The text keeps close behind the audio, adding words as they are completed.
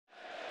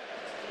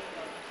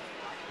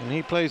And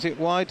he plays it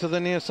wide to the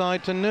near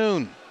side to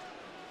Noon.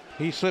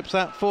 He slips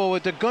that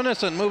forward to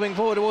Gunnarsson, moving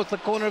forward towards the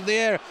corner of the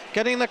area,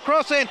 getting the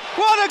cross in.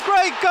 What a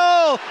great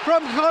goal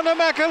from CONOR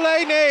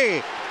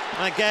McALENY!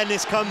 Again,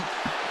 this come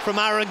from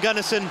Aaron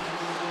Gunnarsson,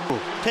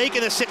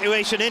 taking the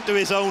situation into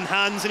his own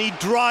hands, and he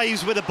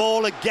drives with the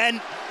ball again,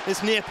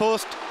 this near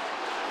post.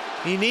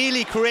 He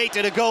nearly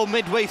created a goal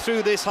midway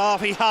through this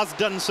half. He has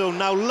done so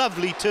now.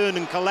 Lovely turn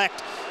and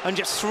collect, and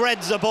just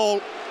threads a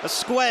ball, a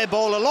square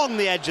ball along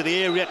the edge of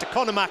the area to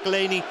CONOR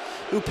McALENY,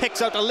 who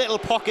picks out a little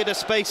pocket of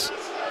space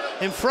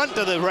in front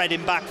of the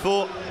Reading back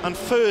four, and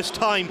first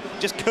time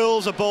just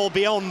curls a ball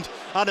beyond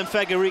Adam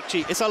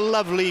Fegerici. It's a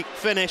lovely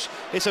finish.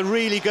 It's a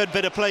really good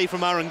bit of play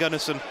from Aaron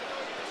Gunnarsson.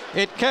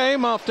 It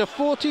came after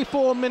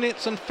 44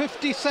 minutes and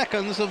 50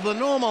 seconds of the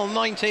normal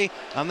 90,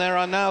 and there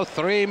are now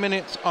 3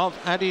 minutes of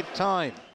added time.